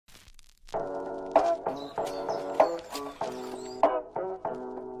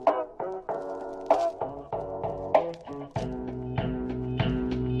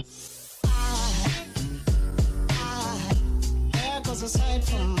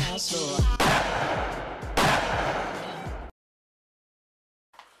Hello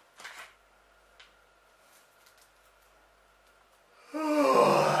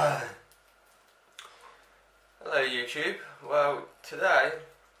YouTube. Well, today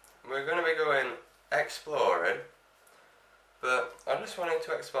we're going to be going exploring, but I just wanted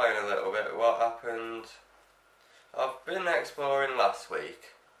to explain a little bit what happened. I've been exploring last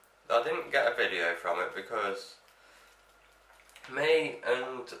week. I didn't get a video from it because me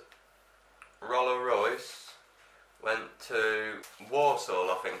and Royce went to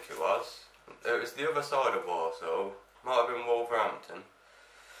Warsaw, I think it was. It was the other side of Warsaw, might have been Wolverhampton,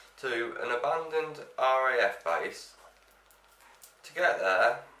 to an abandoned RAF base. To get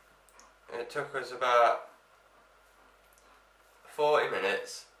there, it took us about 40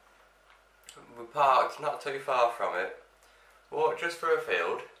 minutes. We parked not too far from it, walked just through a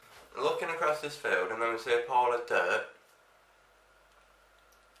field, looking across this field, and then we see a pile of dirt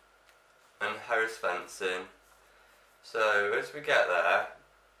and house fencing. So as we get there,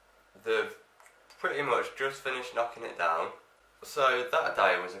 they've pretty much just finished knocking it down. So that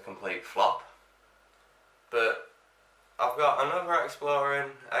day was a complete flop, but I've got another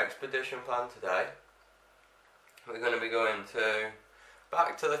exploring expedition planned today. We're going to be going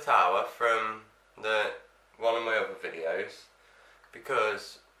back to the tower from one of my other videos,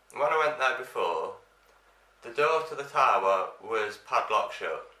 because when I went there before, the door to the tower was padlocked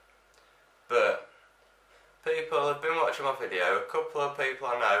shut, but people have been watching my video, a couple of people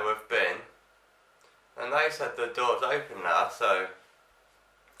I know have been, and they said the door's open now, so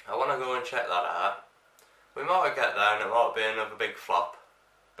I want to go and check that out. We might get there and it might be another big flop,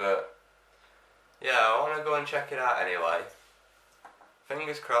 but yeah, I want to go and check it out anyway.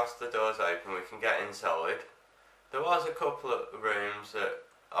 Fingers crossed the door's open, we can get inside. There was a couple of rooms that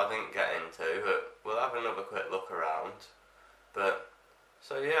I didn't get into, but we'll have another quick look around. But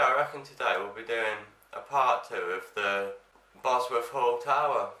so yeah, I reckon today we'll be doing a part 2 of the Bosworth Hall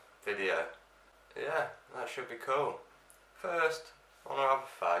Tower video. Yeah, that should be cool. First, I want to have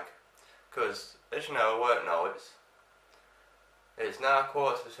a fag, because as you know, I work nights. It's now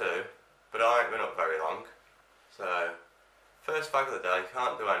 1:45, but I ain't been up very long. So, first fag of the day,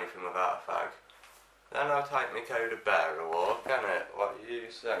 can't do anything without a fag. Then I'll take my Code of Bear a walk, innit? What are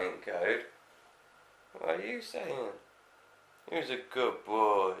you saying, Code? What are you saying? He's a good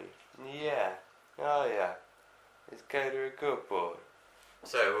boy. Yeah. Oh yeah. Is Code a good boy?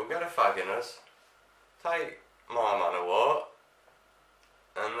 So we'll get a fag in us, take Mum on a walk,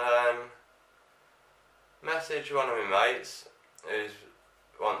 and then message one of my mates who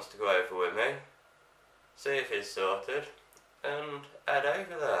wants to go over with me, see if he's sorted, and head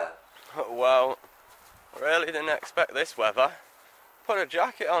over there. Well, I really didn't expect this weather. Put a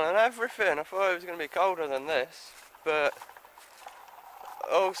jacket on and everything. I thought it was going to be colder than this, but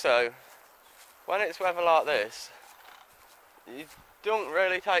also when it's weather like this, you don't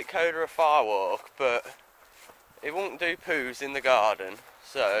really take Coda a far walk, but it won't do poos in the garden,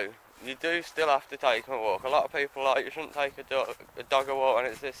 so you do still have to take him a walk. A lot of people are like, you shouldn't take a dog a walk when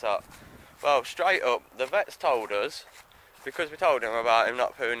it's this hot. Well, straight up, the vet's told us, because we told him about him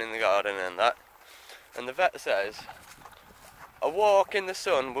not pooing in the garden and that, and the vet says a walk in the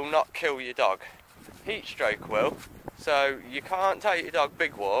sun will not kill your dog. Heat stroke will, so you can't take your dog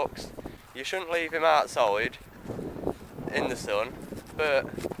big walks. You shouldn't leave him outside in the sun, but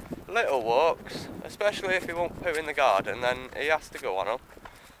little walks, especially if he won't poo in the garden, then he has to go on them.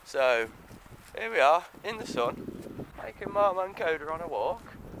 So here we are in the sun, taking Mum and Coda on a walk,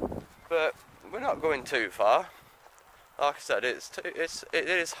 but we're not going too far. Like I said, it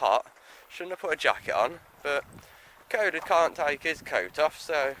is hot. Shouldn't have put a jacket on, but Coda can't take his coat off,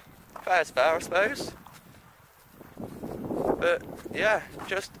 so fair's fair, I suppose. But yeah,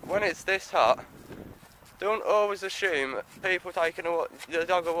 just when it's this hot, don't always assume people taking the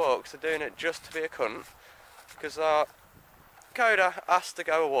dog a walks are doing it just to be a cunt, because Coda has to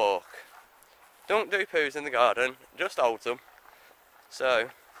go a walk. Don't do poos in the garden, just hold them. So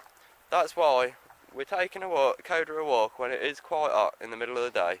that's why we're taking Coda a walk when it is quite hot in the middle of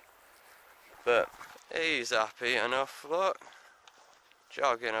the day. But he's happy enough, look,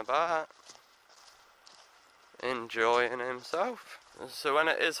 jogging about, enjoying himself. So when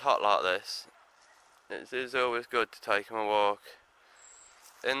it is hot like this, it is always good to take him a walk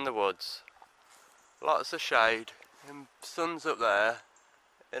in the woods. Lots of shade, and sun's up there,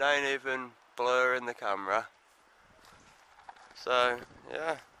 it ain't even blurring the camera. So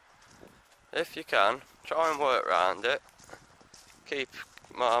yeah, if you can, try and work around it. Keep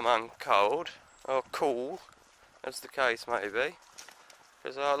my man cold, or cool, as the case may be.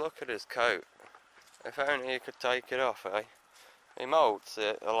 Because look at his coat. If only he could take it off, eh? he moults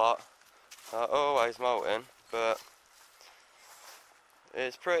it a lot, always molting, but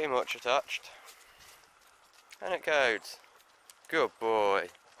it's pretty much attached. And it goes. Good boy.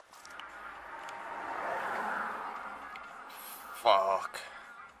 Fuck.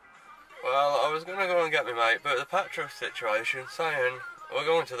 Well, I was gonna go and get my mate, but the petrol situation saying we're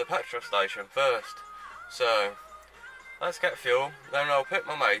going to the petrol station first. So, let's get fuel, then I'll pick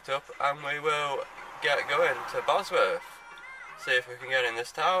my mate up and we will get going to Bosworth. See if we can get in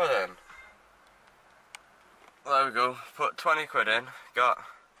this tower then. There we go, put 20 quid in, got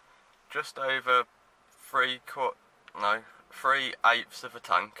just over 3/8 of a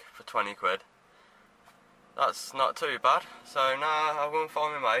tank for 20 quid. That's not too bad. So now I'll go and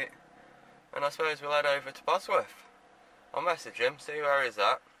find my mate, and I suppose we'll head over to Bosworth. I'll message him, see where he's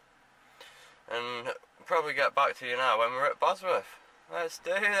at, and probably get back to you now when we're at Bosworth. Let's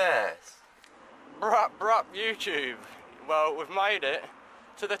do this. Brap YouTube. Well, we've made it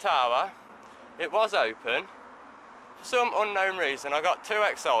to the tower. It was open. For some unknown reason I got too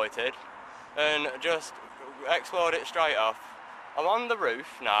excited and just explored it straight off. I'm on the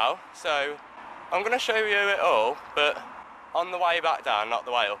roof now, so I'm going to show you it all, but on the way back down, not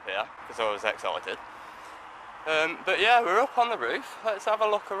the way up here, because I was excited. But yeah, we're up on the roof. Let's have a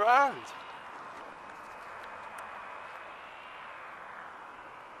look around.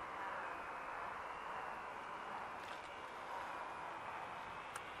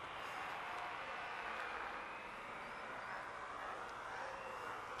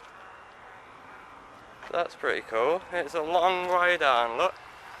 That's pretty cool. It's a long way down, look.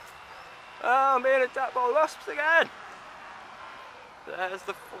 Oh, I'm being attacked by wasps again. There's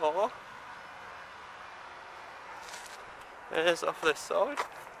the floor. There's off this side.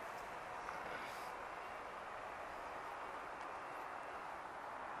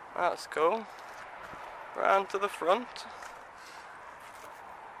 That's cool. Round to the front.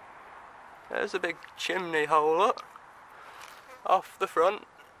 There's a big chimney hole up. Off the front,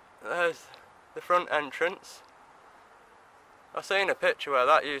 there's the front entrance. I've seen a picture where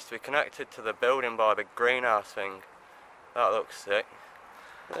that used to be connected to the building by the greenhouse thing. That looks sick.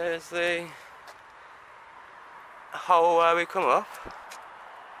 There's the hole where we come up.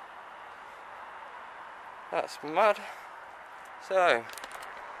 That's mad. So,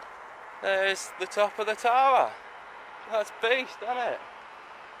 there's the top of the tower. That's beast, isn't it?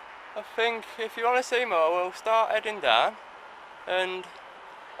 I think if you want to see more, we'll start heading down and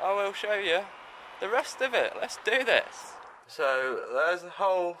I will show you the rest of it. Let's do this. So there's the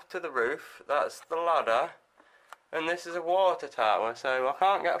hole to the roof, that's the ladder, and this is a water tower, so I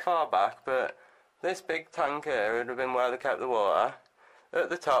can't get far back, but this big tank here would have been where they kept the water, at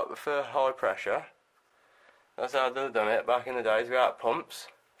the top for high pressure. That's how they've done it back in the days without pumps,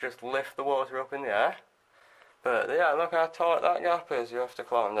 just lift the water up in the air. But yeah, look how tight that gap is, you have to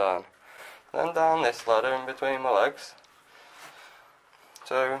climb down. Then down this ladder in between my legs.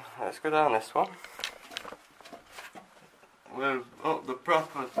 So let's go down this one. We're up the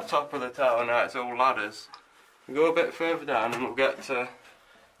proper top of the tower now, it's all ladders. We go a bit further down and we'll get to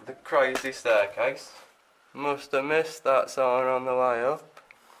the crazy staircase. Must have missed that sign on the way up.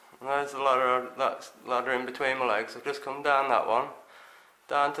 And there's the ladder, that's ladder in between my legs. I've just come down that one,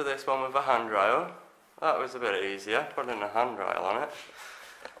 down to this one with a handrail. That was a bit easier, putting a handrail on it.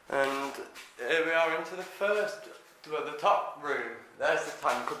 And here we are into the the top room. There's the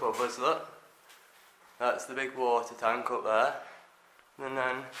tank above us, look. That's the big water tank up there. And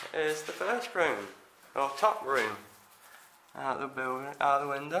then here's the first room, or top room. Out the building, out the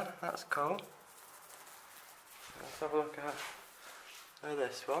window, that's cool. Let's have a look at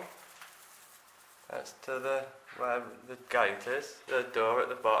this one. That's to the, where the gate is, the door at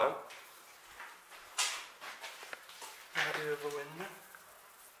the bottom. Out the other window.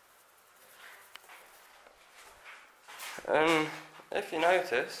 And if you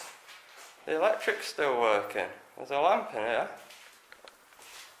notice, the electric's still working. There's a lamp in here.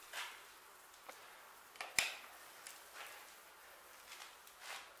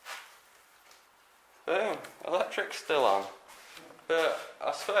 Boom, electric's still on. But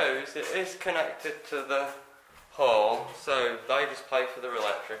I suppose it is connected to the hall, so they just pay for their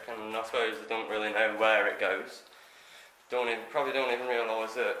electric, and I suppose they don't really know where it goes. Probably don't even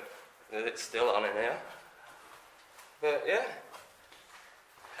realise that it's still on in here. But yeah.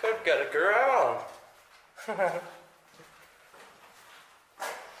 Could get a grill on.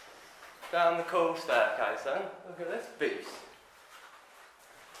 Down the cool staircase then. Look at this beast.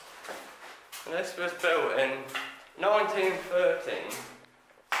 And this was built in 1913.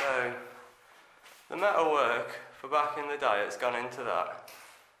 So the metal work for back in the day, it's gone into that.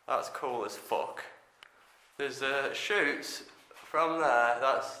 That's cool as fuck. There's chutes from there,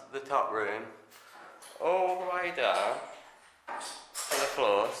 that's the top room, all the way down to the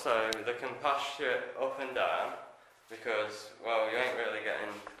floor, so they can pass shit up and down, because, well, you ain't really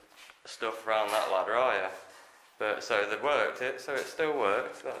getting stuff around that ladder, are you? But, so they've worked it, so it still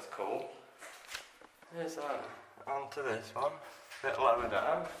works, that's cool. Here's that, onto this one, a bit lower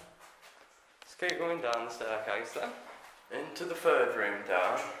down. Let's keep going down the staircase then. Into the third room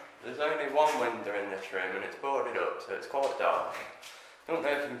down. There's only one window in this room and it's boarded up, so it's quite dark. Don't know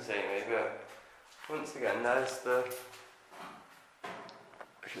if you can see me, but once again, there's the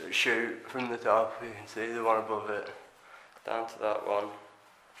chute from the top. You can see the one above it, down to that one.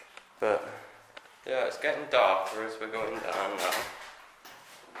 But yeah, it's getting darker as we're going down now.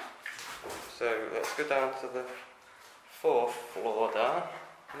 So let's go down to the 4th floor down,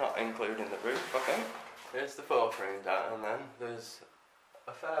 not including the roof, I think. Here's the 4th room down, and then there's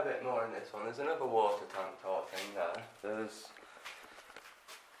a fair bit more in this one. There's another water tank type thing there. There's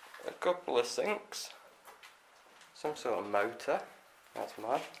a couple of sinks, some sort of motor, that's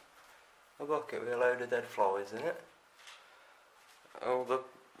mad. A bucket with a load of dead flies in it. All the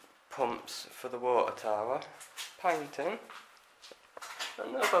pumps for the water tower. Painting.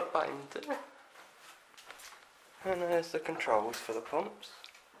 Another painting. And there's the controls for the pumps.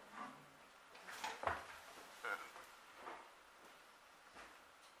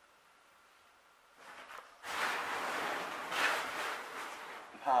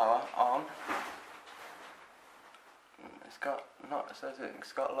 Power on. It says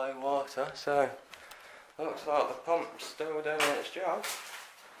it's got low water, so looks like the pump's still doing its job.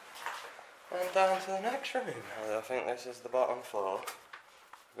 And down to the next room. I think this is the bottom floor.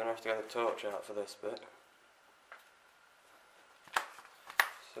 I'm gonna have to get a torch out for this bit.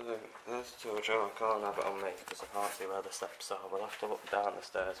 So there's the torch. I can't have it on me because I can't see where the steps are. We'll have to look down the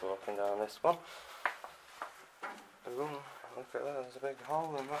stairs walking down this one. Ooh, look at that, there's a big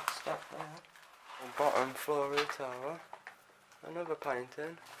hole in that step there. The bottom floor of the tower. Another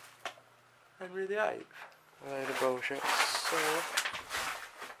painting. Henry VIII. A load of bullshit.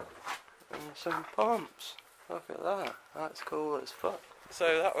 And some pumps. Look at that. That's cool as fuck.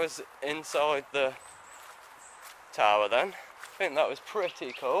 So that was inside the tower then. I think that was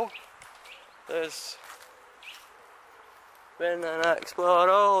pretty cool. There's been and explored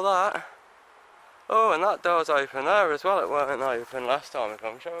all that. Oh, and that door's open there as well. It weren't open last time we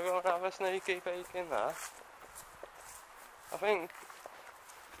come. Shall we go and have a sneaky peek in there? I'm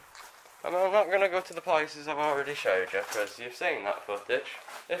not going to go to the places I've already showed you, because you've seen that footage.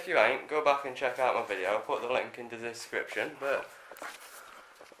 If you ain't, go back and check out my video. I'll put the link into the description. But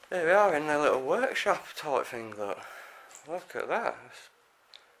here we are in a little workshop type thing. Look at that.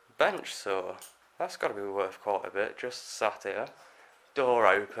 Bench saw. That's got to be worth quite a bit. Just sat here. Door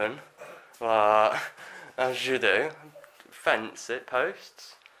open. As you do. Fence it,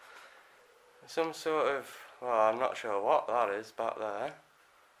 posts. Some sort of, well, I'm not sure what that is back there.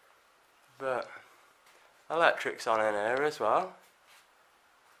 But electric's on in here as well.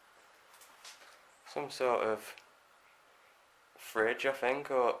 Some sort of fridge, I think,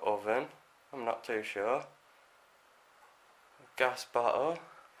 or oven. I'm not too sure. Gas bottle.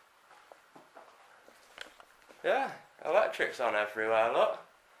 Yeah, electric's on everywhere, look.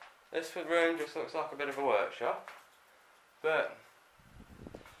 This room just looks like a bit of a workshop. But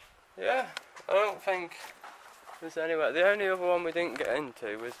yeah, I don't think there's anywhere. The only other one we didn't get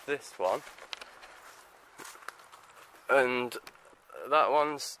into was this one. And that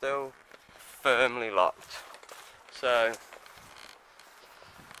one's still firmly locked. So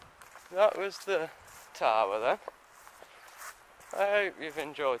that was the tower then. I hope you've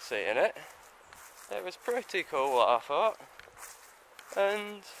enjoyed seeing it. It was pretty cool, I thought.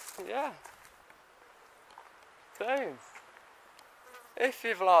 And yeah, boom. If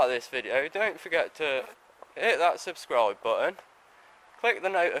you've liked this video, don't forget to hit that subscribe button. Click the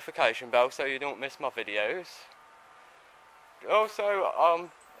notification bell so you don't miss my videos. Also, I've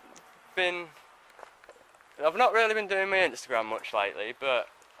not really been doing my Instagram much lately, but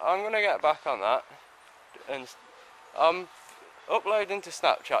I'm going to get back on that. And I'm uploading to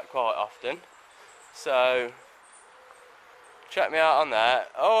Snapchat quite often, so check me out on there.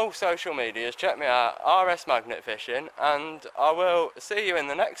 All social medias, check me out, RS Magnet Fishing, and I will see you in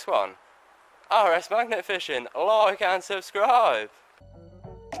the next one. RS Magnet Fishing, like and subscribe.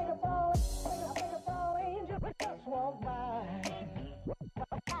 I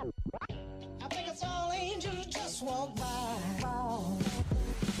think it's all angels just walk by.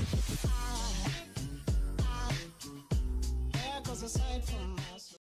 Yeah, 'cause aside from